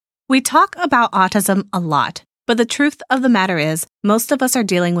We talk about autism a lot, but the truth of the matter is, most of us are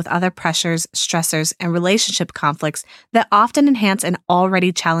dealing with other pressures, stressors, and relationship conflicts that often enhance an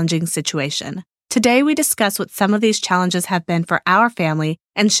already challenging situation. Today, we discuss what some of these challenges have been for our family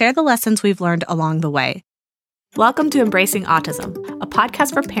and share the lessons we've learned along the way. Welcome to Embracing Autism, a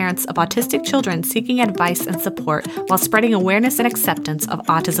podcast for parents of autistic children seeking advice and support while spreading awareness and acceptance of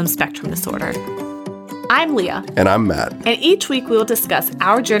autism spectrum disorder. I'm Leah. And I'm Matt. And each week we will discuss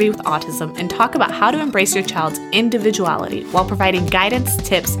our journey with autism and talk about how to embrace your child's individuality while providing guidance,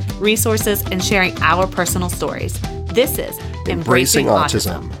 tips, resources, and sharing our personal stories. This is Embracing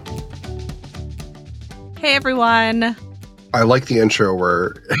Autism. Hey, everyone. I like the intro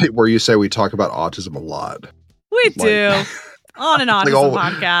where you say we talk about autism a lot. We do. On an autism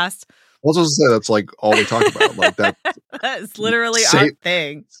podcast. I was supposed to say that's like all we talk about. Like that. That's literally our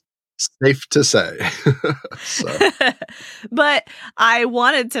thing. Safe to say. But I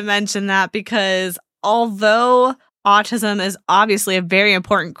wanted to mention that because although autism is obviously a very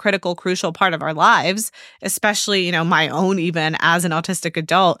important, critical, crucial part of our lives, especially, my own even as an autistic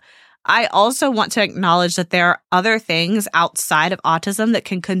adult, I also want to acknowledge that there are other things outside of autism that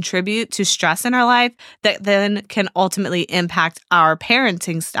can contribute to stress in our life that then can ultimately impact our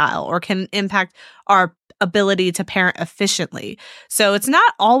parenting style or can impact our ability to parent efficiently. So it's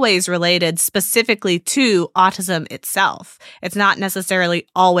not always related specifically to autism itself. It's not necessarily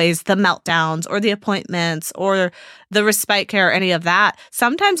always the meltdowns or the appointments or the respite care or any of that.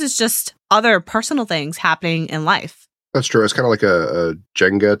 Sometimes it's just other personal things happening in life. That's true. It's kind of like a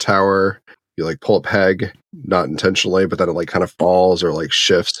Jenga tower. You like pull a peg, not intentionally, but then it like kind of falls or like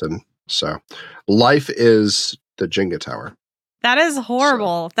shifts. And so life is the Jenga tower. That is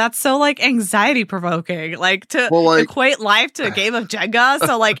horrible. That's so like anxiety provoking. Like to equate life to a game of Jenga.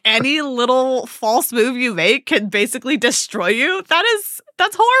 So like any little false move you make can basically destroy you. That's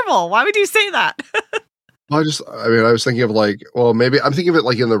horrible. Why would you say that? I was thinking of maybe I'm thinking of it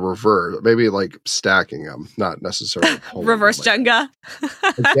like in the reverse, maybe like stacking them, not necessarily reverse Jenga.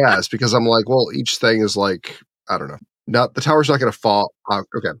 Yes, because I'm like, well, each thing is like, I don't know. The tower's not going to fall.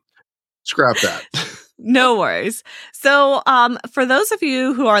 Okay. Scrap that. No worries. So for those of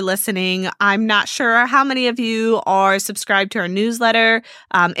you who are listening, I'm not sure how many of you are subscribed to our newsletter.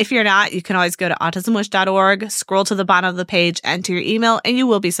 If you're not, you can always go to autismwish.org, scroll to the bottom of the page, enter your email, and you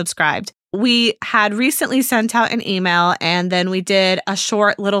will be subscribed. We had recently sent out an email, and then we did a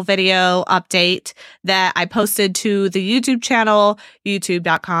short little video update that I posted to the YouTube channel,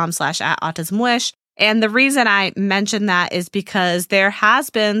 youtube.com/@autismwish. And the reason I mentioned that is because there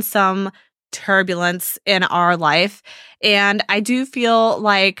has been some turbulence in our life. And I do feel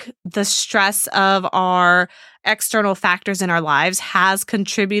like the stress of our external factors in our lives has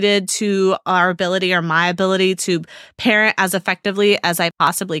contributed to our ability or my ability to parent as effectively as I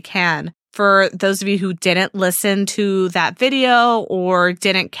possibly can. For those of you who didn't listen to that video or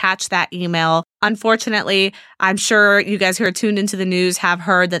didn't catch that email, unfortunately, I'm sure you guys who are tuned into the news have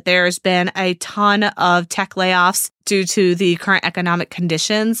heard that there's been a ton of tech layoffs due to the current economic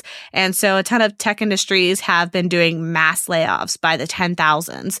conditions. And so a ton of tech industries have been doing mass layoffs by the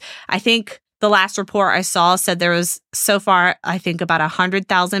 10,000s. I think the last report I saw said there was so far, I think about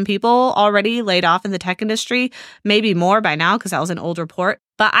 100,000 people already laid off in the tech industry, maybe more by now because that was an old report.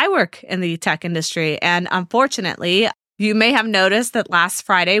 But I work in the tech industry, and unfortunately, you may have noticed that last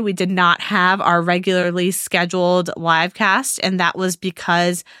Friday we did not have our regularly scheduled live cast, and that was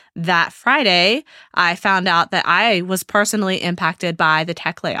because that Friday I found out that I was personally impacted by the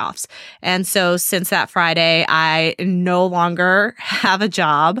tech layoffs. And so since that Friday, I no longer have a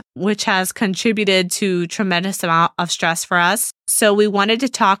job, which has contributed to tremendous amount of stress for us. So we wanted to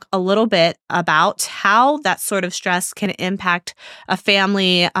talk a little bit about how that sort of stress can impact a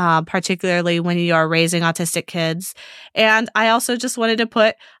family, particularly when you are raising autistic kids. And I also just wanted to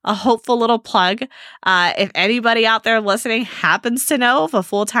put a hopeful little plug. If anybody out there listening happens to know of a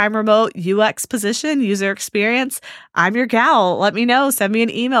full-time remote UX position, user experience, I'm your gal. Let me know. Send me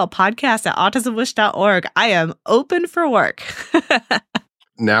an email, podcast@autismwish.org. I am open for work.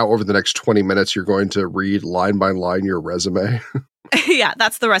 Now, over the next 20 minutes, you're going to read line by line your resume. Yeah,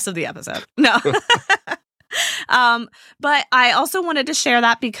 that's the rest of the episode. No. But I also wanted to share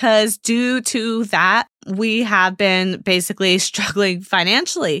that because due to that, we have been basically struggling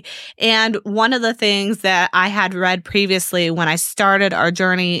financially. And one of the things that I had read previously when I started our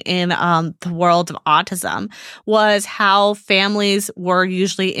journey in the world of autism was how families were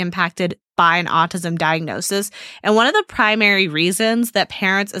usually impacted by an autism diagnosis. And one of the primary reasons that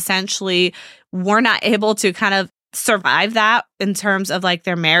parents essentially were not able to kind of survive that in terms of like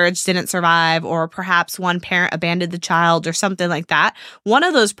their marriage didn't survive, or perhaps one parent abandoned the child or something like that. One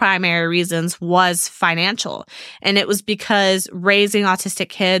of those primary reasons was financial. And it was because raising autistic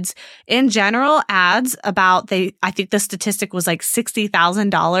kids in general adds about, I think the statistic was like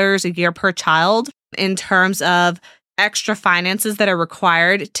 $60,000 a year per child in terms of extra finances that are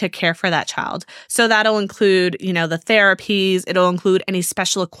required to care for that child. So that'll include, the therapies, it'll include any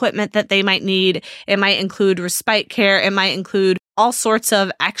special equipment that they might need. It might include respite care. It might include all sorts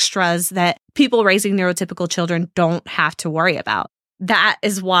of extras that people raising neurotypical children don't have to worry about. That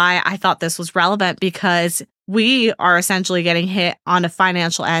is why I thought this was relevant, because we are essentially getting hit on a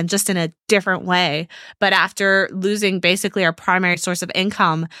financial end, just in a different way. But after losing basically our primary source of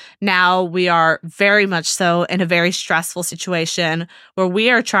income, now we are very much so in a very stressful situation where we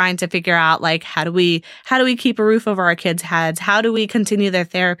are trying to figure out, like, how do we keep a roof over our kids' heads? How do we continue their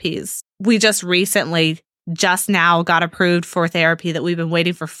therapies? We just now got approved for therapy that we've been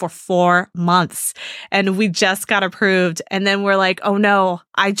waiting for 4 months. And we just got approved. And then we're like, oh no,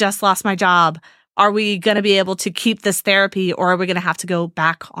 I just lost my job. Are we going to be able to keep this therapy, or are we going to have to go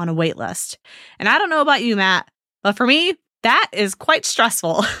back on a wait list? And I don't know about you, Matt, but for me, that is quite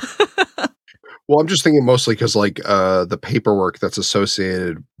stressful. Well, I'm just thinking mostly because the paperwork that's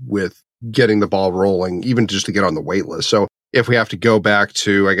associated with getting the ball rolling, even just to get on the wait list. So if we have to go back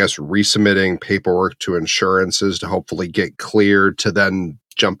to, I guess, resubmitting paperwork to insurances to hopefully get cleared to then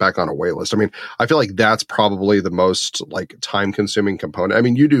jump back on a wait list. I mean, I feel like that's probably the most time consuming component. I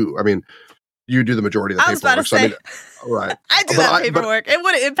mean, you do the majority of the paperwork. I was about to say, right. I do that paperwork. It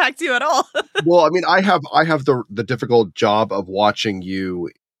wouldn't impact you at all. Well, I mean, I have the difficult job of watching you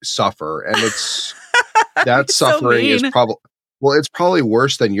suffer, and that suffering is probably, well, it's probably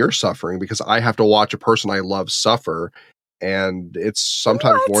worse than your suffering, because I have to watch a person I love suffer, and it's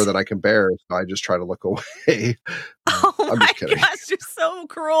sometimes more than I can bear. So I just try to look away. Oh I'm my gosh, you're so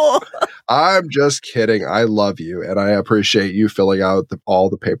cruel. I'm just kidding. I love you, and I appreciate you filling out all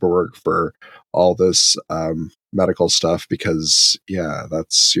the paperwork for all this medical stuff, because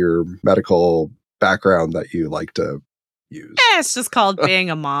that's your medical background that you like to use. It's just called being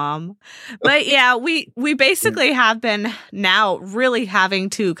a mom. But yeah, we basically have been now really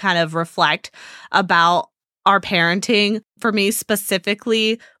having to kind of reflect about our parenting. For me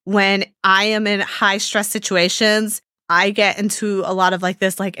specifically, when I am in high stress situations, I get into a lot of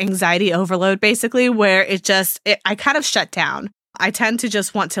this anxiety overload, basically, where I kind of shut down. I tend to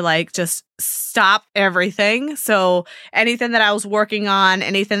just want to just stop everything. So anything that I was working on,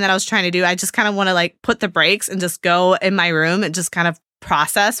 anything that I was trying to do, I just kind of want to put the brakes and just go in my room and just kind of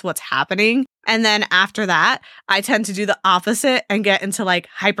process what's happening. And then after that, I tend to do the opposite and get into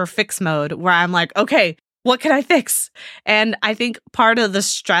hyper fix mode, where I'm like, okay, what can I fix? And I think part of the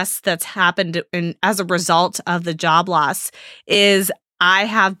stress that's happened as a result of the job loss is I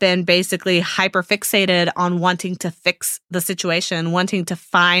have been basically hyper fixated on wanting to fix the situation, wanting to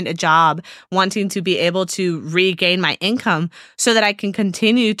find a job, wanting to be able to regain my income so that I can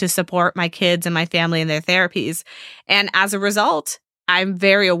continue to support my kids and my family in their therapies. And as a result, I'm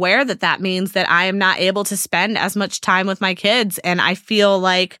very aware that means that I am not able to spend as much time with my kids. And I feel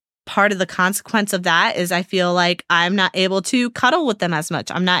like part of the consequence of that is I feel like I'm not able to cuddle with them as much.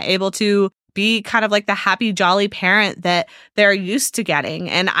 I'm not able to be kind of the happy, jolly parent that they're used to getting.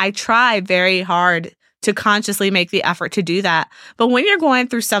 And I try very hard to consciously make the effort to do that. But when you're going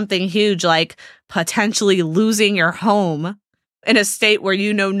through something huge, like potentially losing your home in a state where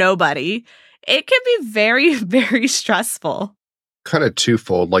you know nobody, it can be very, very stressful. Kind of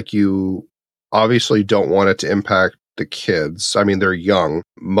twofold. You obviously don't want it to impact the kids. I mean, they're young.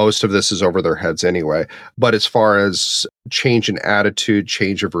 Most of this is over their heads anyway. But as far as change in attitude,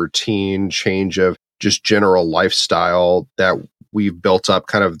 change of routine, change of just general lifestyle that we've built up,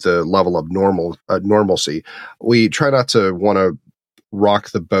 kind of the level of normalcy, we try not to want to rock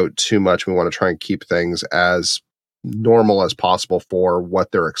the boat too much. We want to try and keep things as normal as possible for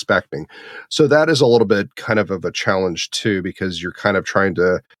what they're expecting. So that is a little bit kind of a challenge too, because you're kind of trying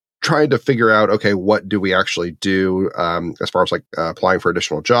to figure out, okay, what do we actually do as far as applying for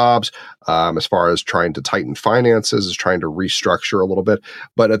additional jobs, as far as trying to tighten finances, is trying to restructure a little bit.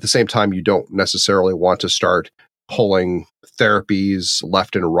 But at the same time, you don't necessarily want to start pulling therapies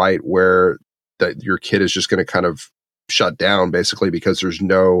left and right where your kid is just going to kind of shut down, basically, because there's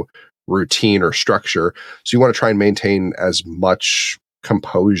no routine or structure. So you want to try and maintain as much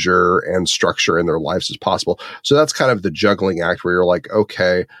composure and structure in their lives as possible. So that's kind of the juggling act where you're like,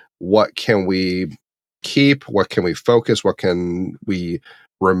 okay, what can we keep? What can we focus? What can we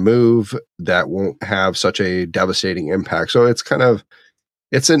remove that won't have such a devastating impact? So it's kind of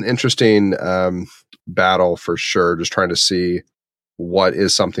It's an interesting battle for sure, just trying to see what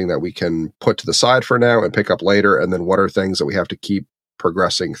is something that we can put to the side for now and pick up later, and then what are things that we have to keep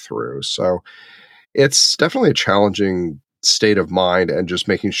progressing through. So it's definitely a challenging state of mind, and just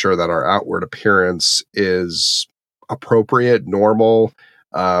making sure that our outward appearance is appropriate, normal.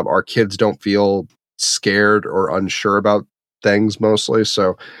 Our kids don't feel scared or unsure about things mostly.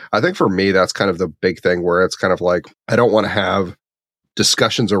 So I think for me, that's kind of the big thing, where it's kind of like, I don't want to have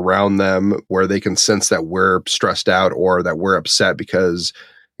discussions around them where they can sense that we're stressed out or that we're upset, because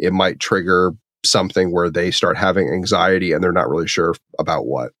it might trigger something where they start having anxiety and they're not really sure about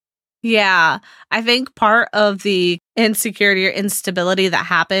what. Yeah, I think part of the insecurity or instability that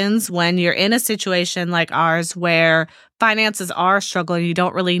happens when you're in a situation like ours where finances are struggling, you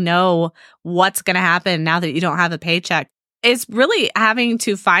don't really know what's going to happen now that you don't have a paycheck. It's really having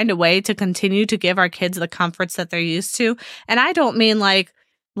to find a way to continue to give our kids the comforts that they're used to. And I don't mean like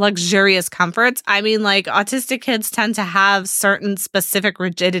luxurious comforts. I mean, like, autistic kids tend to have certain specific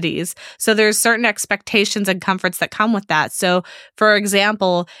rigidities. So there's certain expectations and comforts that come with that. So for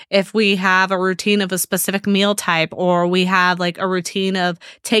example, if we have a routine of a specific meal type, or we have like a routine of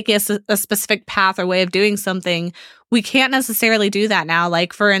taking a specific path or way of doing something, we can't necessarily do that now.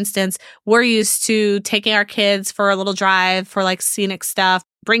 Like, for instance, we're used to taking our kids for a little drive for like scenic stuff,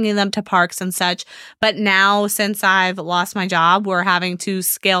 bringing them to parks and such. But now, since I've lost my job, we're having to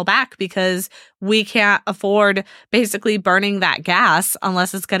scale back because we can't afford basically burning that gas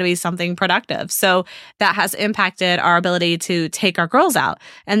unless it's going to be something productive. So that has impacted our ability to take our girls out.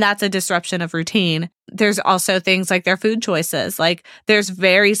 And that's a disruption of routine. There's also things like their food choices. Like, there's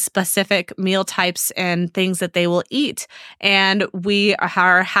very specific meal types and things that they will eat. And we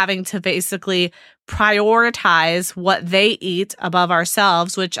are having to basically prioritize what they eat above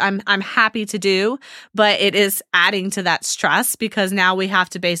ourselves, which I'm happy to do, but it is adding to that stress, because now we have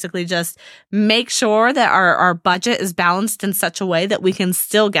to basically just make sure that our budget is balanced in such a way that we can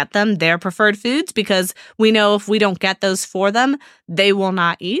still get them their preferred foods, because we know if we don't get those for them, they will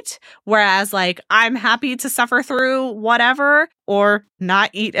not eat. Whereas, like, I'm happy to suffer through whatever or not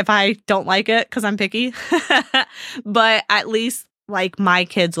eat if I don't like it because I'm picky, but at least like my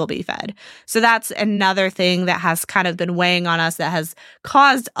kids will be fed. So that's another thing that has kind of been weighing on us, that has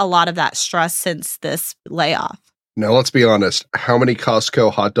caused a lot of that stress since this layoff. Now, let's be honest. How many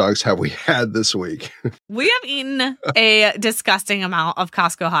Costco hot dogs have we had this week? We have eaten a disgusting amount of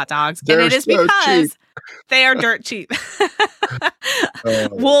Costco hot dogs, They're and it is so because cheap. they are dirt cheap.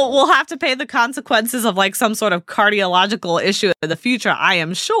 We'll have to pay the consequences of like some sort of cardiological issue in the future, I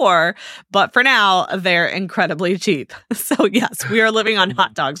am sure. But for now, they're incredibly cheap. So yes, we are living on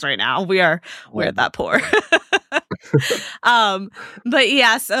hot dogs right now. We're that poor. But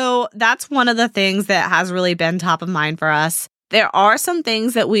yeah, so that's one of the things that has really been top of mind for us. There are some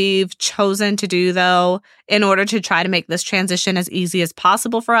things that we've chosen to do, though, in order to try to make this transition as easy as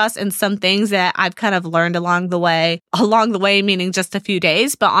possible for us. And some things that I've kind of learned along the way, meaning just a few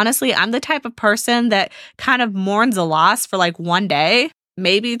days. But honestly, I'm the type of person that kind of mourns a loss for like one day,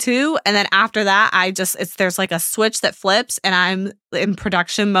 maybe two. And then after that, there's like a switch that flips and I'm in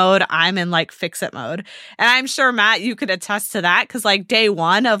production mode. I'm in like fix it mode. And I'm sure, Matt, you could attest to that, because like day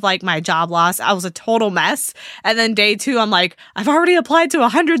one of like my job loss, I was a total mess. And then day two, I'm like, I've already applied to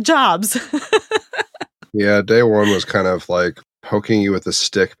 100 jobs. Yeah, day one was kind of like poking you with a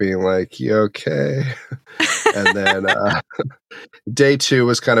stick, being like, you okay? And then day two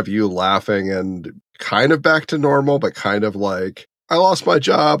was kind of you laughing and kind of back to normal, but kind of like, I lost my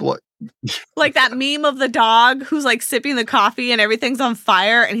job. Like that meme of the dog who's like sipping the coffee and everything's on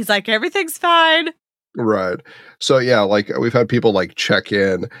fire and he's like, everything's fine. Right. So yeah, like we've had people like check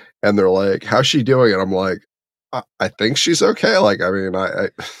in and they're like, how's she doing? And I'm like, I think she's okay. Like, I mean,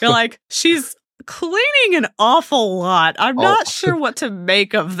 You're like, she's cleaning an awful lot. I'm not sure what to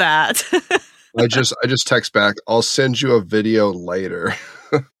make of that. I just text back, I'll send you a video later.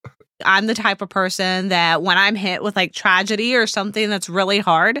 I'm the type of person that when I'm hit with like tragedy or something that's really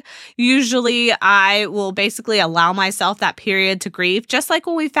hard, usually I will basically allow myself that period to grieve. Just like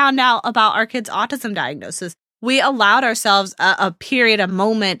when we found out about our kid's autism diagnosis, we allowed ourselves a period, a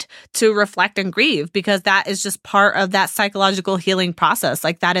moment to reflect and grieve, because that is just part of that psychological healing process.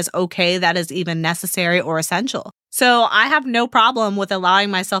 Like, that is okay. That is even necessary or essential. So I have no problem with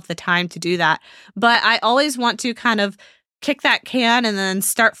allowing myself the time to do that. But I always want to kind of kick that can and then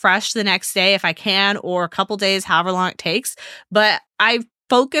start fresh the next day if I can, or a couple days, however long it takes. But I've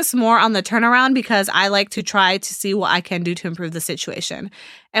focus more on the turnaround because I like to try to see what I can do to improve the situation.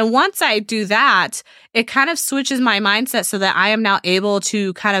 And once I do that, it kind of switches my mindset so that I am now able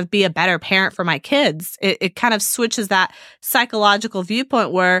to kind of be a better parent for my kids. It kind of switches that psychological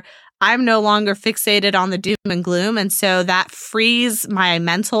viewpoint where I'm no longer fixated on the doom and gloom. And so that frees my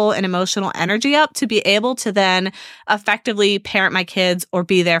mental and emotional energy up to be able to then effectively parent my kids or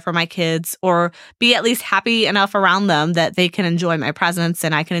be there for my kids or be at least happy enough around them that they can enjoy my presence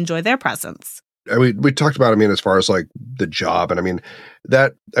and I can enjoy their presence. We talked about, as far as like the job, and and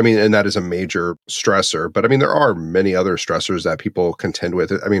that is a major stressor, but there are many other stressors that people contend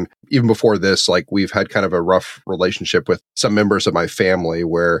with. Even before this, like we've had kind of a rough relationship with some members of my family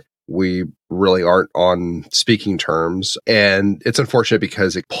where we really aren't on speaking terms. And it's unfortunate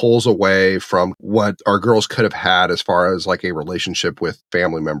because it pulls away from what our girls could have had as far as like a relationship with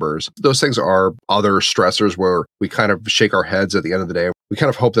family members. Those things are other stressors where we kind of shake our heads at the end of the day. We kind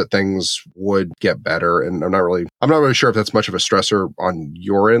of hope that things would get better. And I'm not really sure if that's much of a stressor on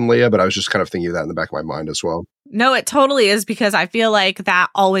your end, Leah, but I was just kind of thinking of that in the back of my mind as well. No, it totally is because I feel like that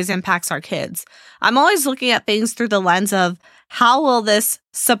always impacts our kids. I'm always looking at things through the lens of how will this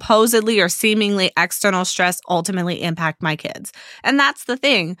supposedly or seemingly external stress ultimately impact my kids? And that's the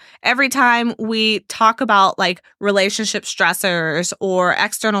thing. Every time we talk about like relationship stressors or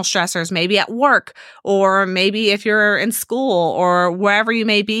external stressors, maybe at work, or maybe if you're in school or wherever you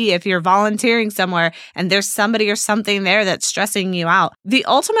may be, if you're volunteering somewhere and there's somebody or something there that's stressing you out, the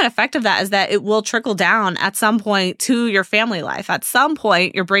ultimate effect of that is that it will trickle down at some point to your family life. At some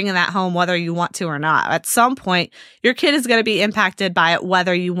point, you're bringing that home whether you want to or not. At some point, your kid is going to be impacted by it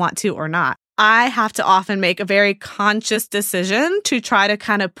whether you want to or not. I have to often make a very conscious decision to try to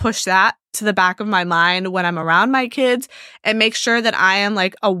kind of push that to the back of my mind when I'm around my kids and make sure that I am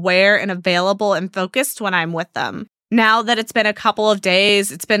like aware and available and focused when I'm with them. Now that it's been a couple of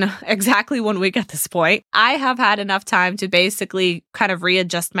days, it's been exactly 1 week at this point, I have had enough time to basically kind of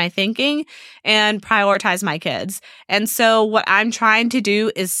readjust my thinking and prioritize my kids. And so what I'm trying to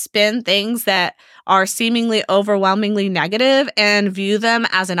do is spin things that are seemingly overwhelmingly negative and view them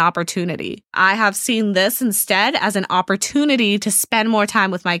as an opportunity. I have seen this instead as an opportunity to spend more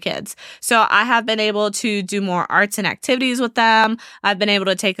time with my kids. So I have been able to do more arts and activities with them. I've been able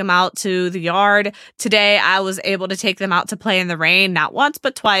to take them out to the yard. Today, I was able to take them out to play in the rain, not once,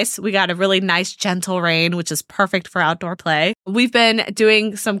 but twice. We got a really nice, gentle rain, which is perfect for outdoor play. We've been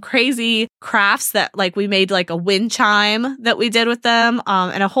doing some crazy crafts that like we made like a wind chime that we did with them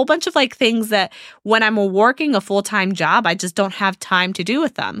and a whole bunch of like things that when I'm working a full-time job, I just don't have time to do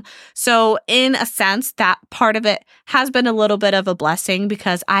with them. So in a sense, that part of it has been a little bit of a blessing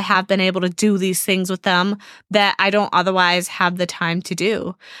because I have been able to do these things with them that I don't otherwise have the time to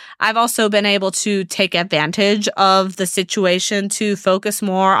do. I've also been able to take advantage of the situation to focus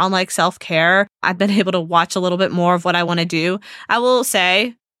more on like self-care. I've been able to watch a little bit more of what I want to do. I will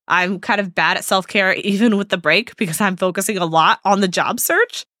say, I'm kind of bad at self-care even with the break because I'm focusing a lot on the job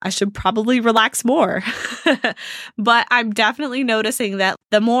search. I should probably relax more. But I'm definitely noticing that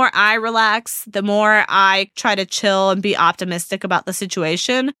the more I relax, the more I try to chill and be optimistic about the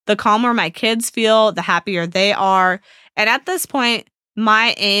situation, the calmer my kids feel, the happier they are. And at this point,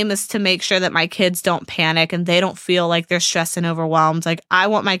 my aim is to make sure that my kids don't panic and they don't feel like they're stressed and overwhelmed. Like I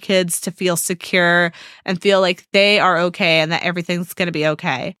want my kids to feel secure and feel like they are okay and that everything's going to be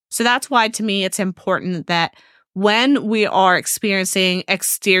okay. So that's why to me, it's important that when we are experiencing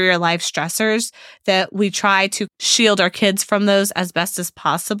exterior life stressors, that we try to shield our kids from those as best as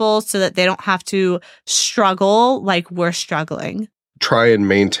possible so that they don't have to struggle like we're struggling. Try and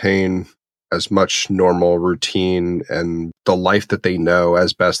maintain as much normal routine and the life that they know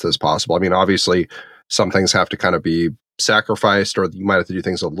as best as possible. Obviously, some things have to kind of be sacrificed or you might have to do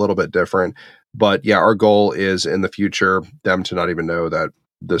things a little bit different. But yeah, our goal is in the future, them to not even know that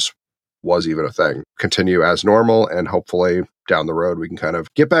this was even a thing. Continue as normal and hopefully down the road we can kind of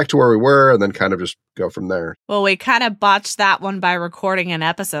get back to where we were and then kind of just go from there. Well, we kind of botched that one by recording an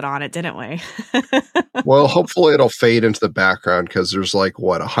episode on it, didn't we? Well, hopefully it'll fade into the background because there's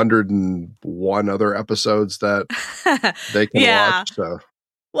 101 other episodes that they can watch. So.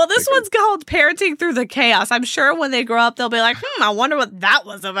 Well, this one's called Parenting Through the Chaos. I'm sure when they grow up, they'll be like, I wonder what that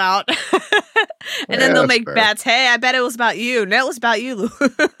was about. And then they'll make bets. Hey, I bet it was about you. No, it was about you, Lou.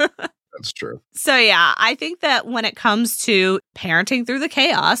 That's true. So yeah, I think that when it comes to parenting through the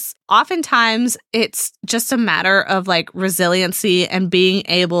chaos, oftentimes it's just a matter of resiliency and being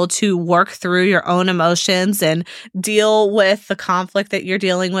able to work through your own emotions and deal with the conflict that you're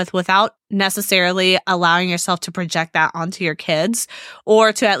dealing with without necessarily allowing yourself to project that onto your kids,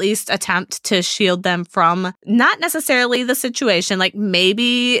 or to at least attempt to shield them from not necessarily the situation. Like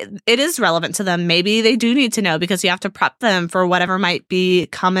maybe it is relevant to them. Maybe they do need to know because you have to prep them for whatever might be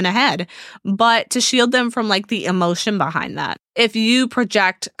coming ahead, but to shield them from like the emotion behind that. If you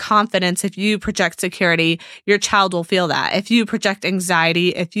project confidence, if you project security, your child will feel that. If you project anxiety,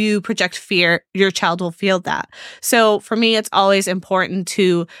 if you project fear, your child will feel that. So for me, it's always important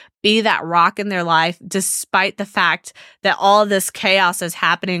to be that rock in their life, despite the fact that all of this chaos is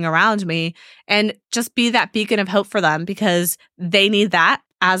happening around me, and just be that beacon of hope for them because they need that.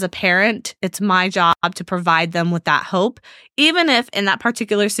 As a parent, it's my job to provide them with that hope, even if in that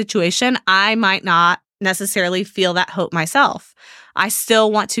particular situation, I might not necessarily feel that hope myself. I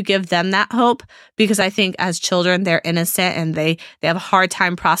still want to give them that hope because I think as children, they're innocent and they have a hard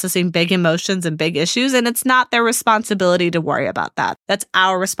time processing big emotions and big issues. And it's not their responsibility to worry about that. That's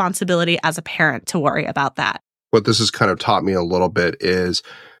our responsibility as a parent to worry about that. What this has kind of taught me a little bit is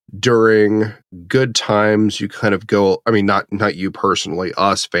during good times, you kind of go, I mean, not you personally,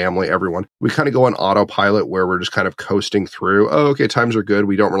 us, family, everyone, we kind of go on autopilot where we're just kind of coasting through. Oh, okay, times are good.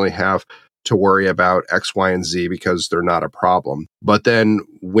 We don't really have to worry about X, Y, and Z because they're not a problem. But then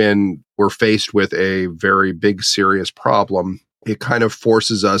when we're faced with a very big, serious problem, it kind of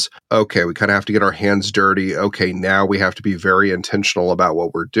forces us, okay, we kind of have to get our hands dirty. Okay, now we have to be very intentional about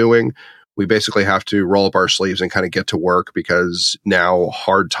what we're doing. We basically have to roll up our sleeves and kind of get to work because now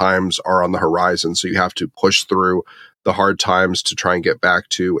hard times are on the horizon. So you have to push through the hard times to try and get back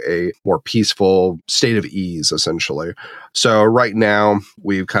to a more peaceful state of ease, essentially. So right now,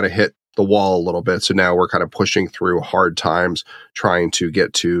 we've kind of hit the wall a little bit. So now we're kind of pushing through hard times, trying to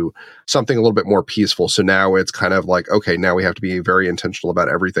get to something a little bit more peaceful. So now it's kind of like, okay, now we have to be very intentional about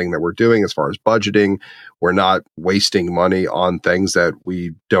everything that we're doing as far as budgeting. We're not wasting money on things that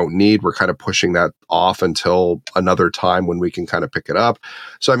we don't need. We're kind of pushing that off until another time when we can kind of pick it up.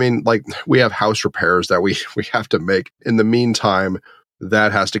 So, I mean, like we have house repairs that we have to make. In the meantime,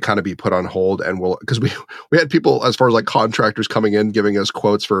 that has to kind of be put on hold, and because we had people as far as like contractors coming in giving us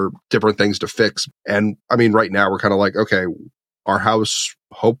quotes for different things to fix. And I mean, right now we're kind of like, okay, our house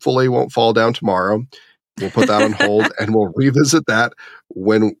hopefully won't fall down tomorrow. We'll put that on hold and we'll revisit that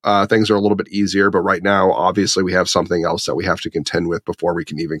when things are a little bit easier. But right now, obviously, we have something else that we have to contend with before we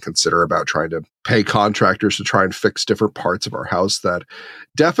can even consider about trying to pay contractors to try and fix different parts of our house that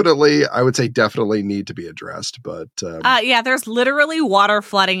definitely, I would say definitely need to be addressed. But yeah, there's literally water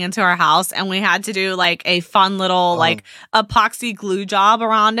flooding into our house and we had to do like a fun little like epoxy glue job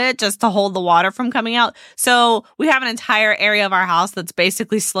around it just to hold the water from coming out. So we have an entire area of our house that's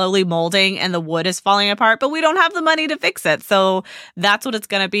basically slowly molding and the wood is falling apart, but we don't have the money to fix it. So that's what it's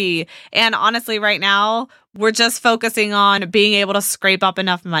going to be. And honestly, right now, we're just focusing on being able to scrape up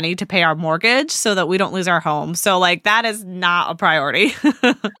enough money to pay our mortgage so that we don't lose our home. So like that is not a priority.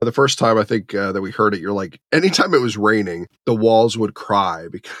 The first time I think that we heard it, you're like, anytime it was raining, the walls would cry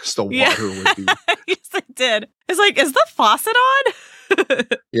because the water would be. Yes, it did. It's like, is the faucet on?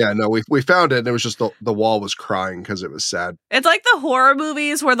 Yeah, no, we found it and it was just the wall was crying because it was sad. It's like the horror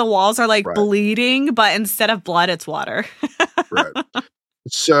movies where the walls are like bleeding, but instead of blood, it's water. Right.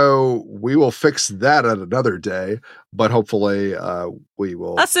 So we will fix that at another day, but hopefully we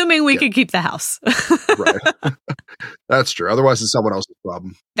will. Assuming we can keep the house. Right. That's true. Otherwise, it's someone else's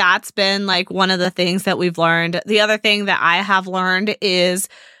problem. That's been like one of the things that we've learned. The other thing that I have learned is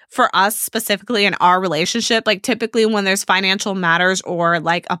for us specifically in our relationship, like typically when there's financial matters or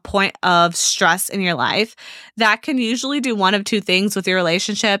like a point of stress in your life, that can usually do one of two things with your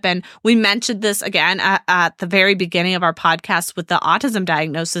relationship. And we mentioned this again at the very beginning of our podcast with the autism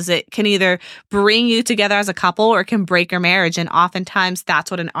diagnosis. It can either bring you together as a couple or it can break your marriage. And oftentimes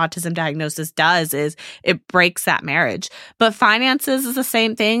that's what an autism diagnosis does, is it breaks that marriage. But finances is the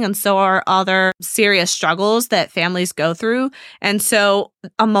same thing. And so are other serious struggles that families go through. And so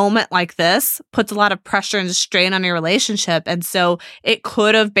a moment like this puts a lot of pressure and strain on your relationship. And so it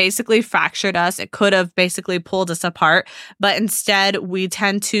could have basically fractured us. It could have basically pulled us apart. But instead, we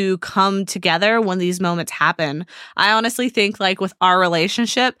tend to come together when these moments happen. I honestly think like with our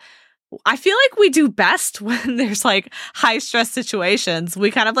relationship, I feel like we do best when there's like high stress situations. We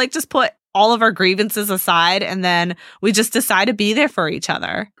kind of like just put all of our grievances aside and then we just decide to be there for each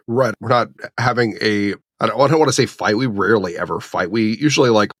other. Right. We're not having I don't want to say fight. We rarely ever fight. We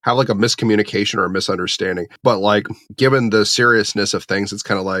usually like have like a miscommunication or a misunderstanding. But like, given the seriousness of things, it's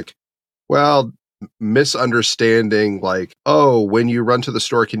kind of like, well, misunderstanding like, oh, when you run to the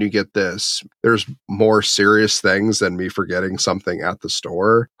store, can you get this? There's more serious things than me forgetting something at the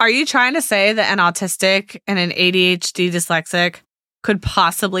store. Are you trying to say that an autistic and an ADHD dyslexic could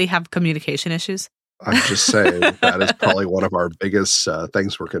possibly have communication issues? I'm just saying that is probably one of our biggest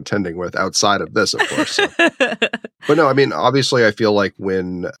things we're contending with outside of this, of course. So. But no, I mean, obviously, I feel like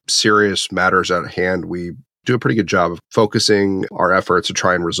when serious matters at hand, we do a pretty good job of focusing our efforts to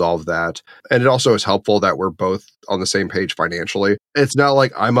try and resolve that. And it also is helpful that we're both on the same page financially. It's not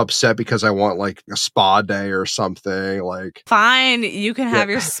like I'm upset because I want like a spa day or something like. Fine, you can have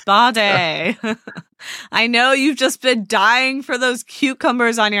your spa day. I know you've just been dying for those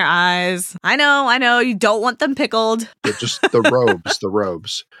cucumbers on your eyes. I know, you don't want them pickled. Just the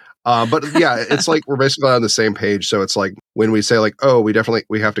robes. But yeah, it's like we're basically on the same page. So it's like when we say like, oh, we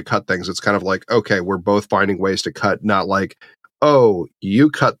have to cut things. It's kind of like, okay, we're both finding ways to cut, not like, oh, you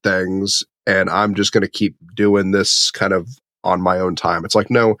cut things and I'm just going to keep doing this kind of on my own time. It's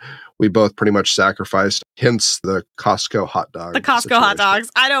like, no, we both pretty much sacrificed, hence the Costco hot dog. The Costco hot dogs.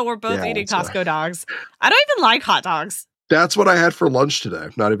 I know we're both eating Costco dogs. I don't even like hot dogs. That's what I had for lunch today.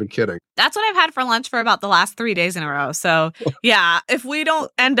 I'm not even kidding. That's what I've had for lunch for about the last 3 days in a row. So yeah, if we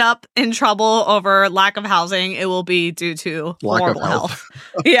don't end up in trouble over lack of housing, it will be due to lack horrible of health.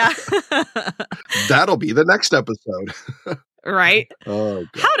 Yeah. That'll be the next episode. Right? Oh,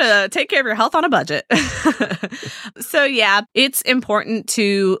 how to take care of your health on a budget. So yeah, it's important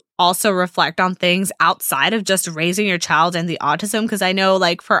to also reflect on things outside of just raising your child and the autism. Because I know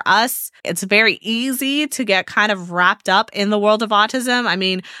like for us, it's very easy to get kind of wrapped up in the world of autism. I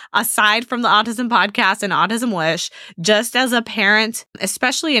mean, aside from the Autism Podcast and AutismWish, just as a parent,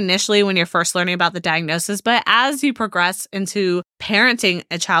 especially initially when you're first learning about the diagnosis, but as you progress into parenting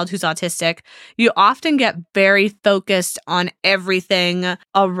a child who's autistic, you often get very focused on everything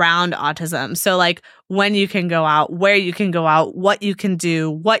around autism. So like when you can go out, where you can go out, what you can do,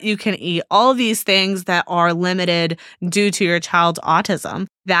 what you can eat, all these things that are limited due to your child's autism.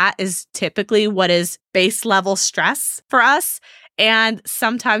 That is typically what is base level stress for us. And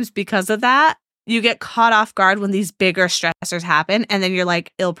sometimes because of that, you get caught off guard when these bigger stressors happen, and then you're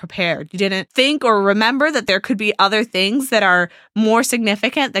like ill prepared. You didn't think or remember that there could be other things that are more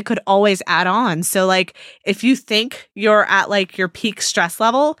significant that could always add on. So like if you think you're at like your peak stress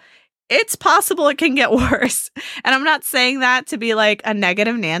level, it's possible it can get worse. And I'm not saying that to be like a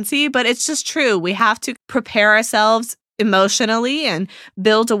negative Nancy, but it's just true. We have to prepare ourselves emotionally and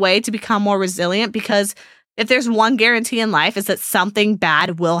build a way to become more resilient, because if there's one guarantee in life, is that something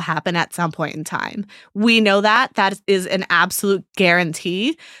bad will happen at some point in time. We know that. That is an absolute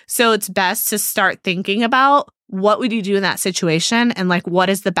guarantee. So it's best to start thinking about what would you do in that situation, and like what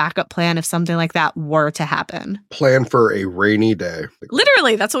is the backup plan if something like that were to happen. Plan for a rainy day.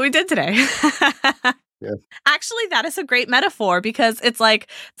 Literally, that's what we did today. Yeah. Actually, that is a great metaphor, because it's like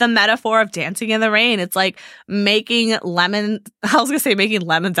the metaphor of dancing in the rain. It's like making lemons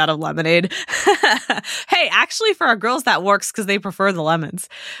out of lemonade. Hey, actually for our girls that works because they prefer the lemons.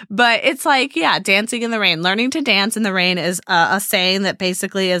 But it's like, yeah, dancing in the rain. Learning to dance in the rain is a saying that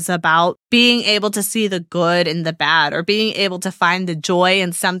basically is about being able to see the good in the bad, or being able to find the joy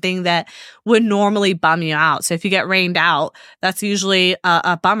in something that would normally bum you out. So if you get rained out, that's usually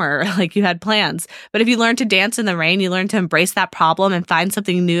a bummer, like you had plans. But if you learn to dance in the rain, you learn to embrace that problem and find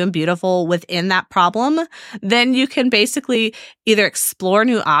something new and beautiful within that problem, then you can basically either explore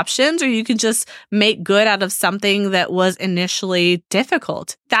new options, or you can just make good out of something that was initially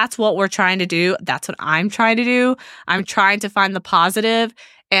difficult. That's what we're trying to do. That's what I'm trying to do. I'm trying to find the positive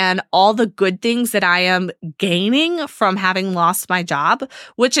and all the good things that I am gaining from having lost my job,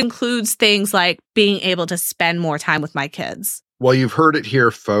 which includes things like being able to spend more time with my kids. Well, you've heard it here,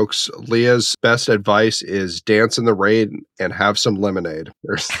 folks. Leah's best advice is dance in the rain and have some lemonade.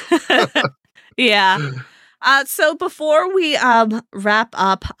 Yeah. So before we wrap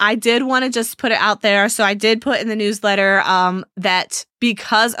up, I did want to just put it out there. So I did put in the newsletter that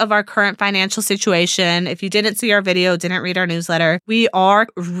because of our current financial situation, if you didn't see our video, didn't read our newsletter, we are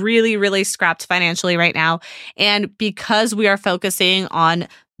really, really scrapped financially right now. And because we are focusing on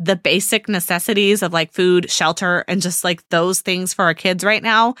the basic necessities of like food, shelter, and just like those things for our kids right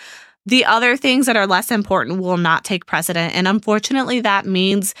now, the other things that are less important will not take precedent. And unfortunately, that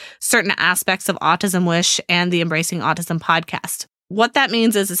means certain aspects of AutismWish and the Embracing Autism podcast. What that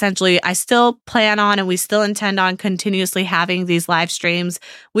means is essentially I still plan on and we still intend on continuously having these live streams.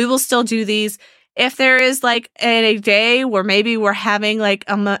 We will still do these. If there is like a day where maybe we're having like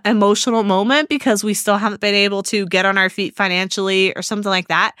an emotional moment because we still haven't been able to get on our feet financially or something like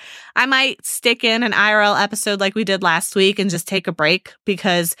that, I might stick in an IRL episode like we did last week and just take a break,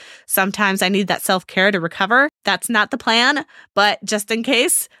 because sometimes I need that self-care to recover. That's not the plan, but just in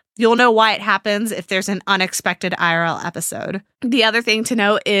case, You'll know why it happens if there's an unexpected IRL episode. The other thing to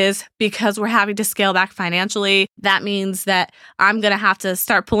note is because we're having to scale back financially, that means that I'm going to have to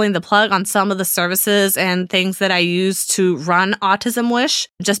start pulling the plug on some of the services and things that I use to run AutismWish,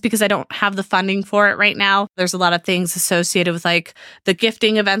 just because I don't have the funding for it right now. There's a lot of things associated with like the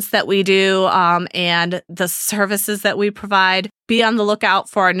gifting events that we do and the services that we provide. Be on the lookout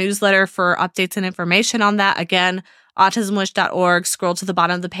for our newsletter for updates and information on that. Again, autismwish.org, scroll to the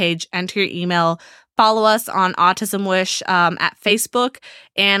bottom of the page, enter your email, follow us on AutismWish at Facebook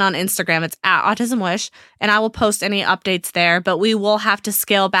and on Instagram. It's at AutismWish, and I will post any updates there, but we will have to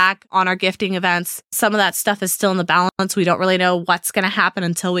scale back on our gifting events. Some of that stuff is still in the balance. We don't really know what's going to happen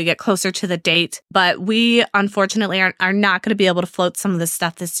until we get closer to the date, but we unfortunately are not going to be able to float some of this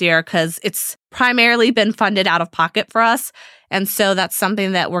stuff this year because it's primarily been funded out of pocket for us. And so that's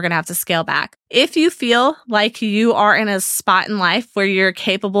something that we're going to have to scale back. If you feel like you are in a spot in life where you're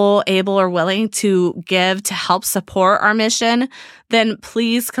capable, able, or willing to give to help support our mission, then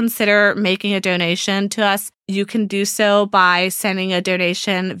please consider making a donation to us. You can do so by sending a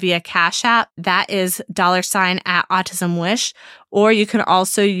donation via Cash App. That is $at AutismWish. Or you can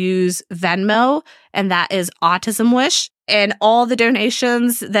also use Venmo, and that is AutismWish. And all the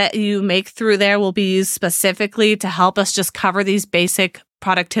donations that you make through there will be used specifically to help us just cover these basic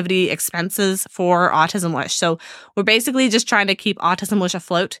productivity expenses for AutismWish. So we're basically just trying to keep AutismWish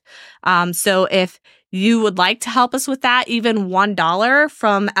afloat. So if you would like to help us with that, even $1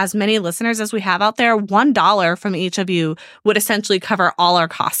 from as many listeners as we have out there, $1 from each of you would essentially cover all our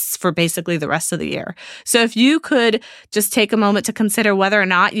costs for basically the rest of the year. So if you could just take a moment to consider whether or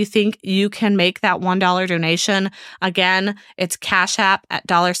not you think you can make that $1 donation, again, it's Cash App at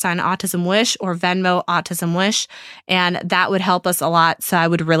 $AutismWish or Venmo AutismWish, and that would help us a lot. So I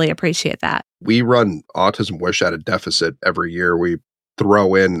would really appreciate that. We run AutismWish at a deficit every year. We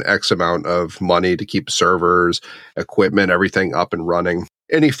throw in X amount of money to keep servers, equipment, everything up and running.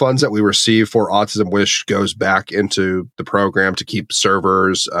 Any funds that we receive for AutismWish goes back into the program to keep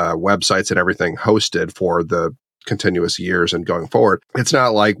servers, websites, and everything hosted for the continuous years and going forward. It's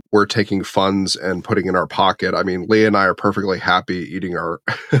not like we're taking funds and putting in our pocket. I mean, Leah and I are perfectly happy eating our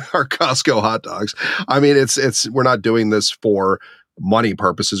our Costco hot dogs. I mean, we're not doing this for money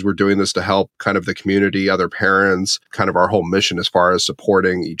purposes. We're doing this to help kind of the community, other parents, kind of our whole mission as far as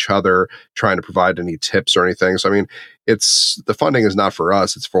supporting each other, trying to provide any tips or anything. So, I mean, the funding is not for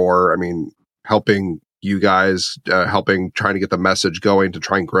us. It's for, helping you guys, trying to get the message going, to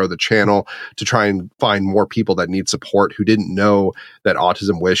try and grow the channel, to try and find more people that need support who didn't know that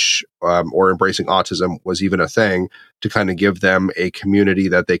AutismWish or Embracing Autism was even a thing, to kind of give them a community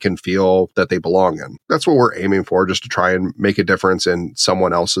that they can feel that they belong in. That's what we're aiming for, just to try and make a difference in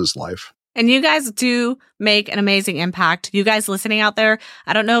someone else's life. And you guys do make an amazing impact. You guys listening out there,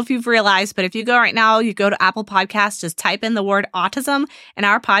 I don't know if you've realized, but if you go right now, you go to Apple Podcasts, just type in the word autism, and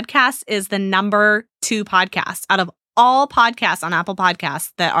our podcast is the number 2 podcast out of all podcasts on Apple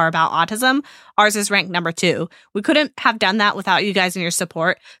Podcasts that are about autism. Ours is ranked number 2. We couldn't have done that without you guys and your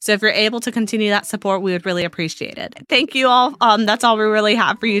support. So if you're able to continue that support, we would really appreciate it. Thank you all. That's all we really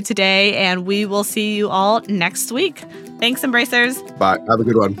have for you today. And we will see you all next week. Thanks, Embracers. Bye. Have a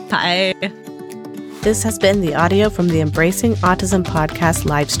good one. Bye. This has been the audio from the Embracing Autism podcast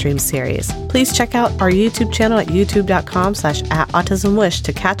live stream series. Please check out our YouTube channel at youtube.com/@AutismWish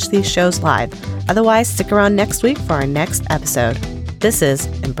to catch these shows live. Otherwise, stick around next week for our next episode. This is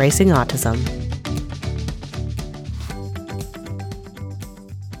Embracing Autism.